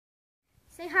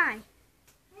Say hi.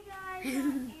 Hey guys,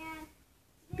 and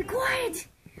Be quiet!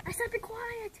 I said be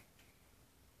quiet.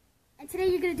 And today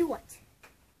you're gonna do what?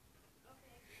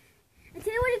 Okay. And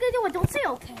today what are you gonna do? What? Don't say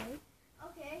okay.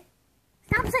 Okay.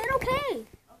 Stop saying okay.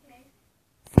 Okay.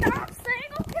 Stop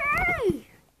saying okay.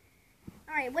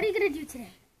 All right. What are you gonna do today?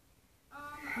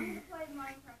 I'm gonna play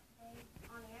Minecraft today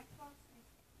on the Xbox.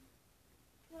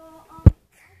 So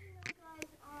guys,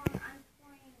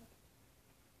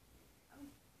 I'm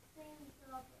saying this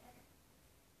up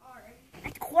already.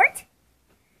 At the court?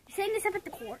 You're saying this up at the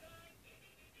court?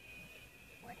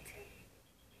 What?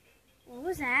 What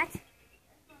was that?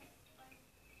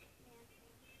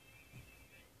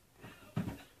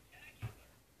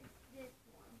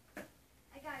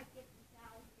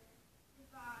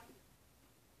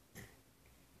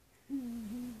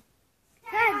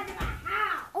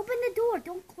 Open the door.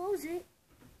 Don't close it.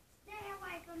 Stay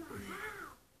away from the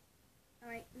house. All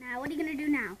right. Now, what are you gonna do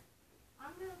now?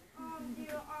 I'm gonna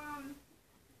do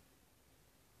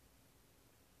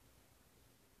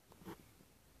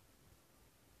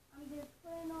I'm gonna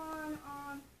put it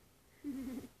on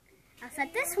I'll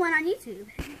set this one on YouTube.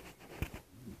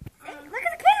 Hey, look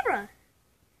at the camera.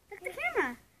 Look at the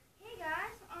camera. Hey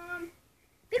guys,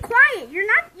 Be quiet. You're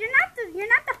not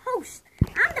the host.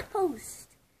 I'm the host.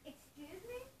 excuse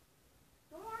me?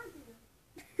 Don't argue.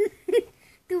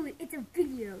 Dude, it's a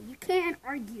video. You can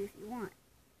argue if you want.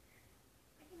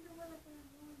 I can do whatever I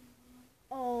want.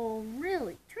 Oh,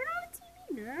 really? Turn on the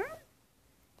TV, girl.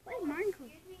 Play Minecraft.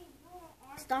 Excuse me, you won't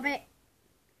argue. Stop it.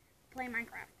 Play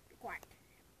Minecraft. Be quiet.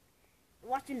 We're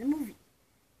watching the movie.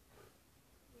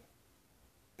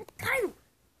 But Tyler!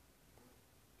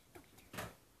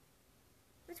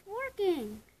 It's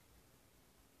working.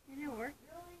 Didn't it work?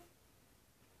 Really?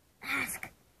 Ask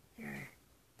your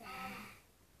dad.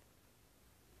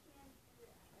 Can't do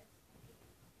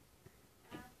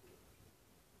that.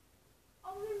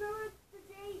 Oh, remember the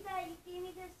day that you gave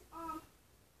me this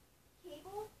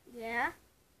cable? Yeah?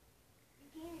 You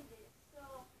gave me this, so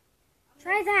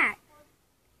Try that.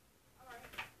 Alright.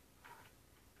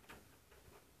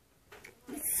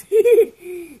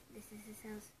 This is his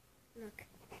house.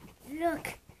 Look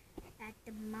at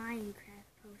the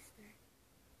Minecraft poster.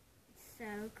 It's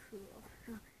so cool.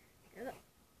 Does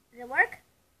it work?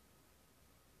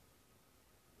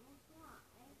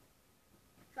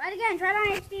 Try it again. Try it on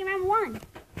HDMI 1.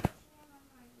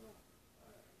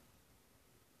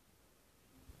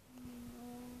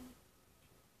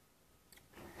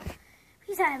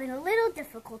 He's having a little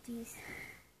difficulties.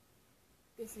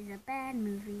 This is a bad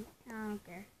movie. I don't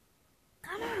care.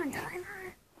 Come on,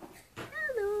 Tyler.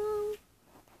 Hello.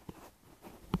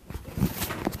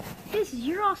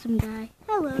 You're awesome guy.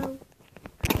 Hello.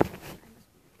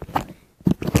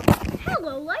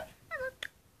 Hello, life. Hello.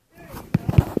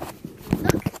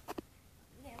 Look.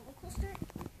 Yeah, a little closer.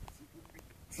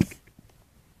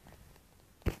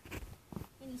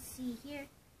 And you see here,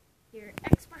 your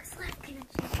Xbox Live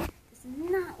connection does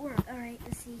not work. Alright,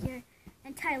 let's see here.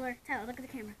 And Tyler, look at the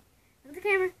camera. Look at the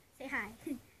camera. Say hi.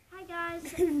 Hi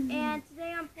guys, and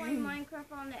today I'm playing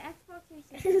Minecraft on the Xbox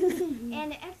 360,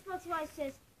 and the Xbox Live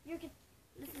says your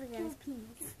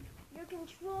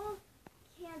control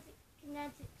can't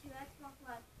connect it to Xbox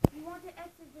Live. You want to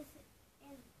exit this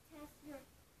and test your...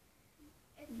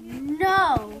 If you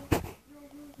No. you'll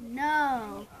lose it.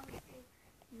 No.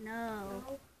 Any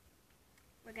No.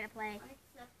 We're gonna play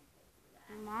unacceptable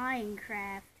for that.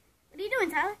 Minecraft. What are you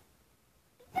doing, Tyler?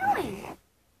 What are you doing?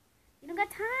 You don't got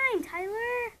time,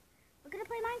 Tyler. We're gonna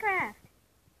play Minecraft.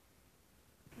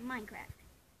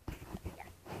 Yeah.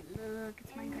 Look,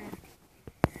 it's Minecraft.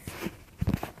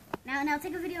 Now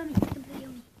take a video of me. Take a video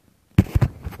of me.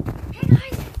 Hey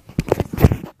guys.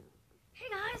 Hey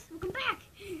guys, welcome back.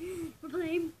 We're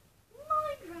playing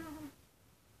Minecraft.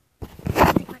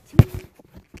 Take about 2 minutes.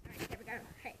 Alright, here we go.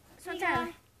 Hey, so Hey Tyler.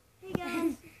 guys, hey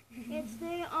guys. It's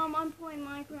today I'm playing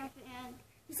Minecraft and...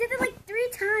 You said that like 3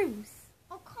 times.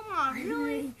 Oh, come on,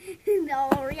 really?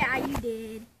 No, yeah, you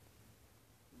did.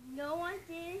 No one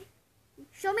did.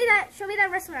 Show me that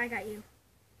wrestler I got you.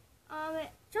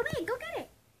 Show me, go get it.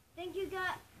 Thank you,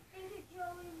 Joey,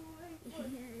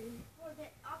 for the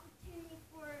opportunity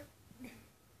for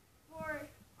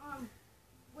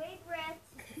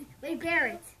Wade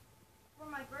Garrett. for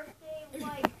my birthday.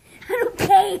 Like, I don't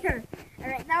care. All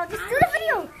right, now just do the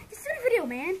video. Just do the video,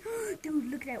 man. Dude,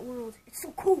 look at that world. It's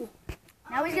so cool.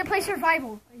 Now he's gonna play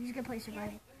survival. He's gonna play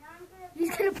survival.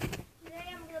 He's gonna today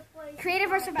I'm gonna play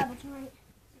creative or survival. Right.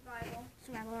 survival.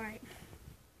 Survival. All right.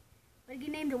 What did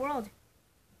you name the world?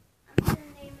 I'm gonna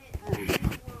name it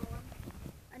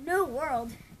A new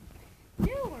world.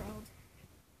 New world.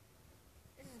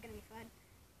 This is gonna be fun.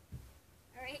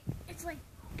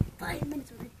 5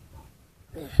 minutes already.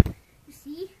 You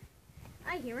see?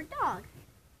 I hear a dog.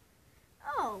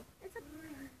 Oh, it's a...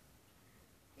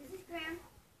 This is Graham.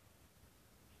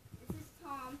 This is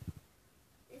Tom.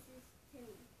 This is Timmy.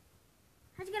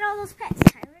 How'd you get all those pets,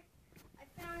 Tyler?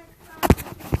 I found it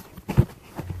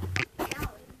from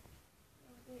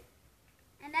Alley.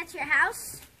 And that's your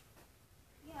house?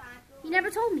 Yeah, I You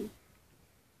never told me.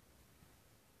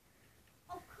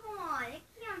 Oh, come on. It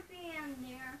can't be in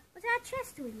there. What's that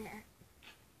chest doing there?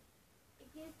 It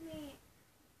gives me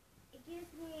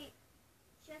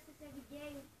chests every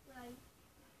day.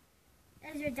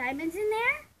 Like, Is there diamonds in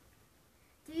there?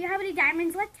 Do you have any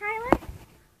diamonds left, Tyler?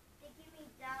 they give me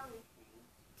dowry things.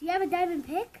 Do you have a diamond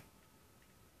pick?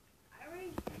 I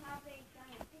already have a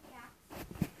giant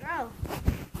pickaxe. Bro,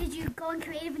 did you go in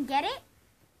creative and get it?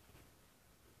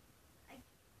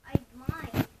 I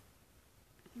mined.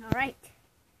 Alright.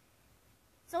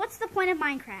 So what's the point of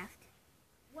Minecraft?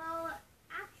 Well,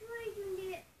 actually,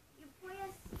 you play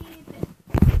as Steve.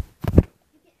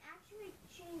 You can actually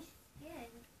change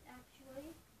skins, actually.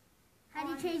 How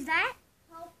do you change that?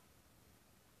 Help.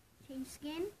 Change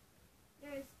skin?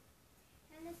 There's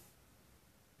tennis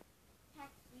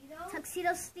tuxedo.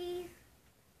 Tuxedo Steve.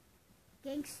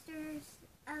 Gangsters.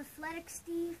 Athletic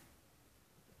Steve.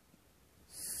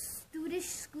 Scootish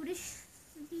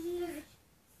Steve.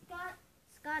 Scottish.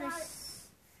 Scottish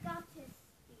Steve.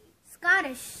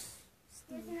 Scottish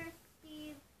Steve. Prisoner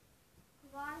Steve.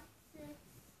 Classic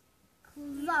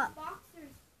Club Boxer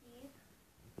Steve.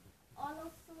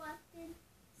 Auto selected.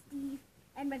 Steve.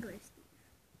 And regular Steve.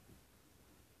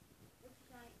 Which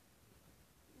I,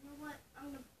 you know what? I'm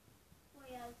gonna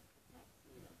play as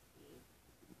Tuxedo Steve.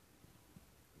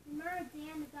 Remember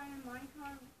Dan, the guy in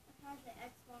Minecraft, has the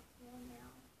Xbox One now.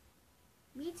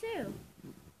 Me too.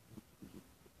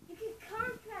 You can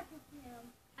contract with him.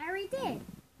 I already did.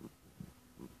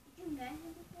 Did you met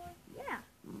him before? Yeah.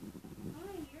 How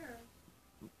many years?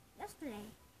 Yesterday.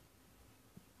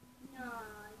 No,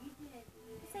 you didn't do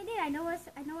Yes, I did. I know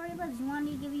where he lives. You want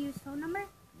me to give you his phone number?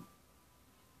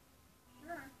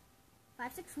 Sure.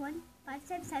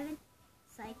 561-577.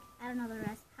 Psych. I don't know the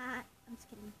rest. Ha. I'm just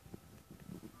kidding.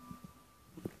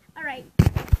 Alright.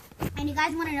 And you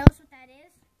guys want to know what that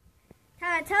is?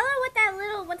 Tell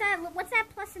her what's that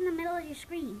plus in the middle of your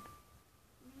screen?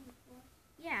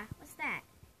 Yeah, what's that?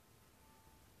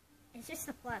 It's just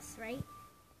a plus, right?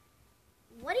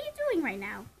 What are you doing right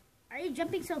now? Are you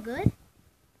jumping so good?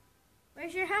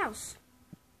 Where's your house?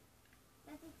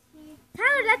 That's a team.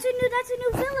 Tyler, that's a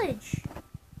new village.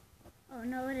 Oh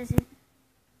no, it isn't.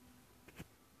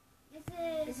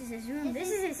 This is his room. This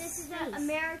is his space.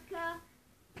 America,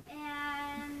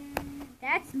 and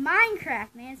That's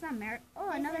Minecraft, man. It's not America. Oh,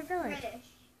 this another is village. British.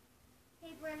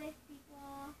 Hey, British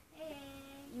people. Hey.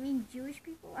 You mean Jewish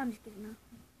people? I'm just kidding. No.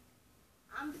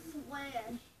 I'm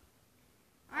Swedish.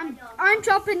 I'm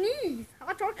Japanese.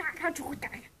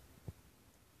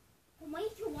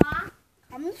 Konnichiwa.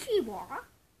 Konnichiwa.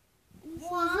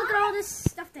 What? Look at all this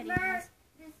stuff that he Remember has.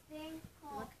 this thing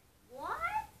called Look. what?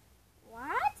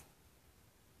 What?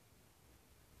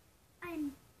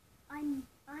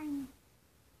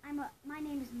 My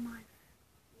name is Marv.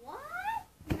 What?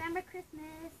 Remember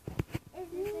Christmas?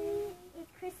 Isn't it?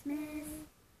 It's Christmas.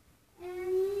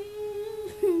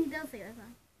 Don't sing that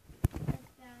song. That's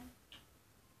bad.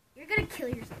 You're gonna kill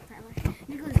yourself, Tyler.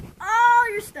 You lose all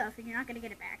your stuff and you're not gonna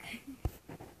get it back.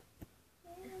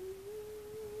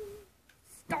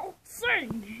 Don't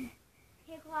sing!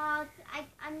 Hey, Clouds,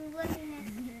 I'm living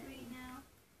this right now.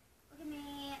 Look at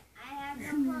me. I have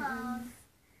no clothes.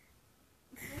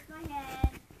 With my head.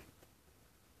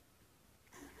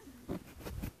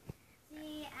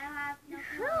 See, I have no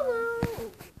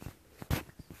clothes.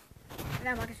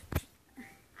 Hello!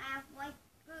 I have white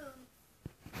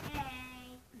boots.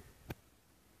 Hey.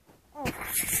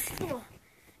 Oh,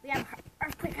 we have an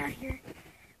earthquake out here.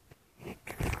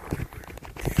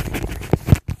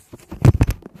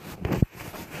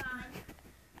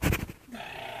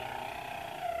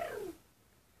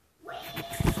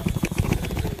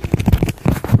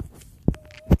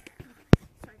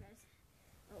 Sorry guys.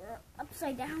 We're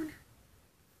upside down.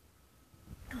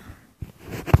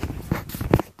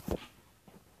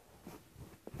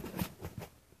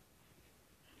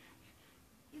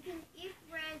 You can eat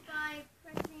bread by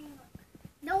pressing.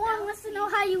 No one wants to know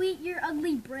how you eat your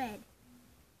ugly bread.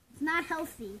 It's not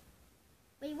healthy.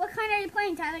 Wait, what kind are you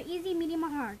playing, Tyler? Easy, medium, or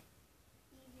hard?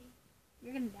 Easy.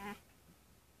 You're gonna die.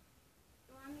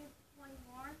 You want me to play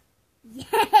more?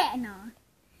 Yeah, no.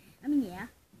 I mean, yeah.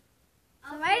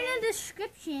 So write it in the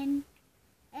description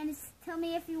and tell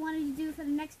me if you wanted to do it for the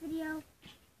next video.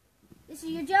 This is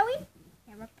your Joey,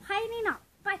 and we're pining off.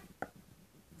 Bye.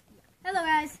 Hello,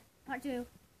 guys. Part 2.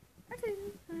 Part 2.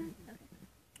 Okay.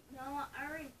 No, I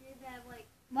already did that. Like,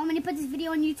 Want me to put this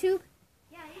video on YouTube?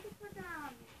 yeah, you can put that on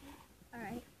YouTube.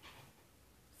 Alright.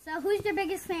 So, who's your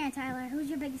biggest fan, Tyler? Who's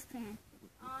your biggest fan?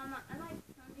 I like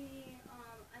Sunday.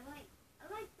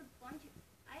 I like the bunch.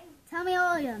 Tell me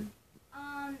all of them.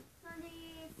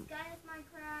 Sunday, Skyless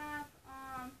Minecraft,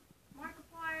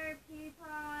 Markiplier,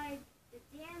 PewDiePie,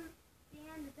 Dan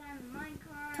the Diamond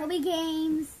Minecraft, Toby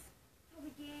Games.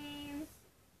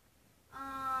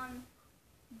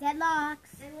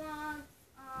 Deadlocks.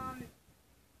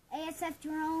 ASF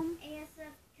Jerome.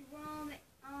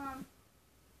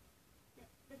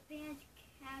 The Band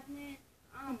Cabinet,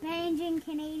 Banjin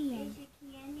Canadian. Asia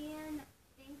Canyon.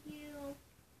 Thank you.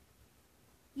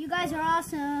 You guys are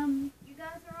awesome. You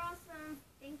guys are awesome.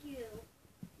 Thank you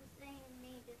for sending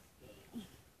me this game.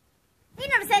 He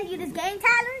never sent you this game,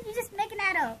 Tyler. You're just making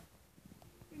that up.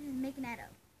 You're just making that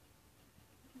up.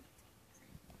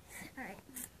 Alright.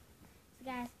 So,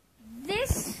 guys,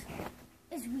 this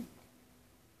is Reed.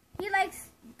 He likes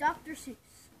Dr. Seuss.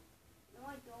 No,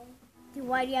 I don't. Then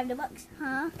why do you have the books?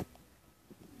 Huh?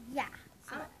 Yeah.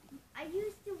 So, I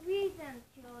used to read them,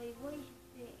 Joey. What do you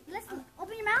think? let's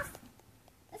open your mouth.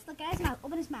 Let's look at his mouth.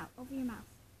 Open his mouth. Open your mouth.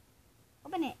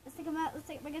 Open it. Let's take a mouth. We're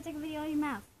gonna take a video of your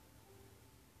mouth.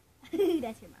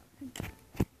 That's your mouth.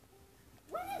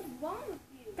 What is wrong with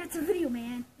you? That's a video,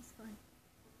 man. It's fun.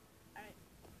 Alright.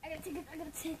 I gotta take it.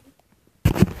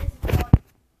 This one.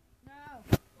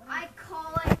 No. I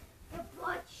call it the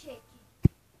butt shaking.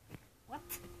 What?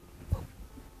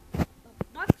 The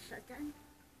butt shaking.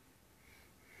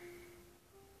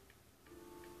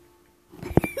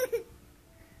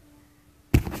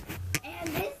 And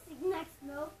this next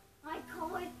note, I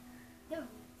call it the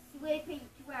sleeping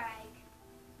drag.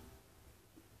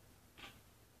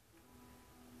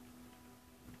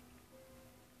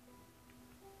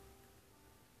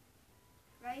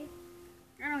 Right?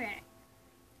 I don't get it.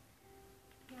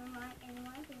 You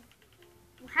like it?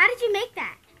 How did you make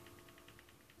that?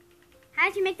 How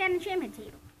did you make that enchantment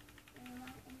table?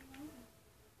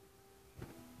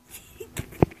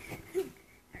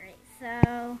 Alright,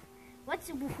 so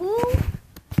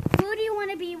who do you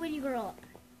want to be when you grow up?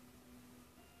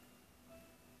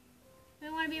 Who do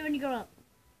you want to be when you grow up?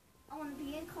 I want to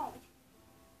be in college.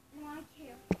 I don't want to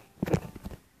care.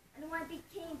 I don't want to be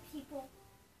king, people.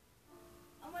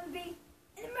 I want to be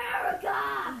in America.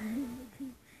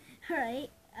 Alright,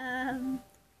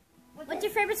 what's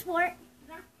your favorite sport?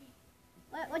 Nothing.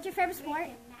 What's your favorite sport?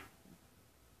 Freaking nothing.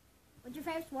 What's your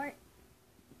favorite sport?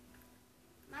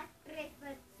 My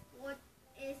favorite sport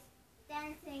is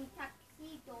dancing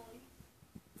tuxedos.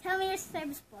 Tell me your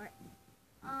favorite sport.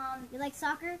 You like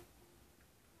soccer?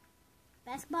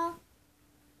 Basketball?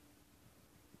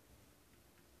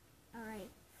 Alright.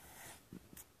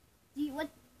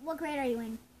 What grade are you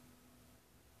in?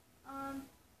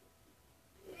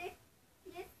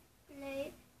 Fifth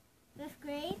grade. 5th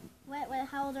grade?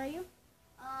 How old are you?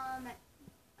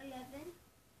 11.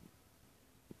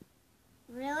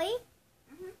 Really?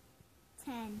 Mhm.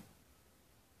 10.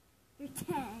 You're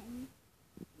 10.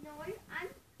 No, I'm.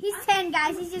 He's 10,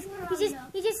 guys. He's just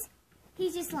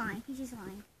lying. He's just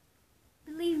lying.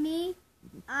 Believe me,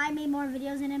 I made more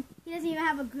videos than him. He doesn't even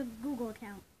have a Google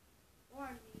account. Or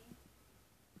me.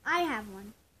 I have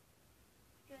one.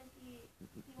 Because he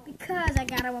won't. Because I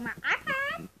got it on my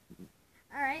iPad.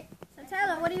 Alright. So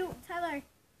Tyler,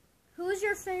 who's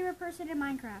your favorite person in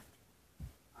Minecraft?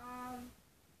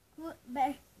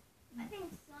 I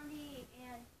think Sunday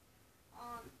and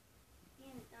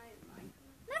Dan the Diamond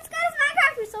Minecraft. Let's go to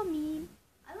Minecraft. You're so mean.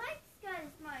 I like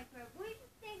Skyless Minecraft. What do you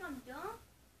think? I'm dumb?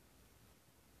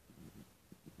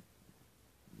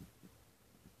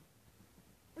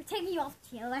 We're taking you off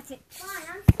the channel. That's it. Fine,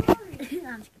 I'm sorry. No,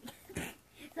 I'm just kidding.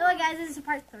 So, guys, this is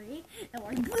part 3. Don't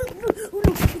worry.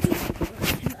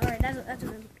 Alright, that's a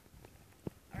really.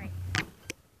 Alright.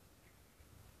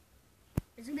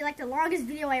 This will be like the longest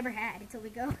video I ever had until we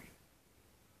go.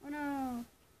 Oh no.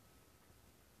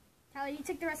 Tyler, you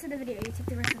took the rest of the video. I'm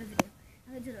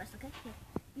gonna do the rest, okay? Here.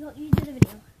 You do the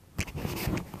video.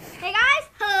 Hey guys!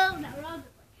 Oh, no, we're on.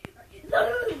 Alright, here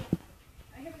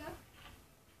we go.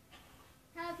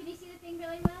 Tyler, can you see the thing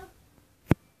really well?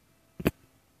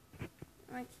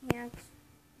 I can't.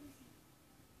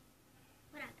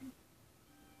 What happened?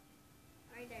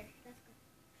 Alright, there. That's good.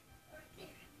 Alright,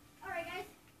 there. Alright, guys.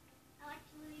 I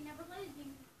actually never played this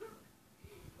game before.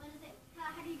 What is it?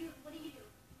 How do you do it? What do you do?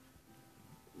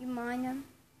 You mine them?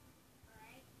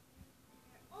 Alright.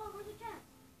 Oh, where's your chest?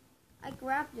 I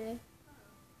grabbed it.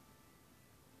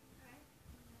 Alright.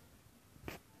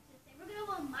 We're gonna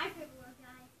go on my favorite one,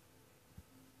 guys.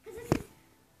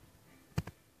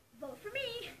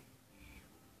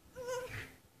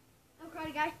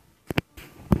 Bye,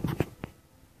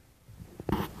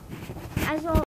 guys. As well.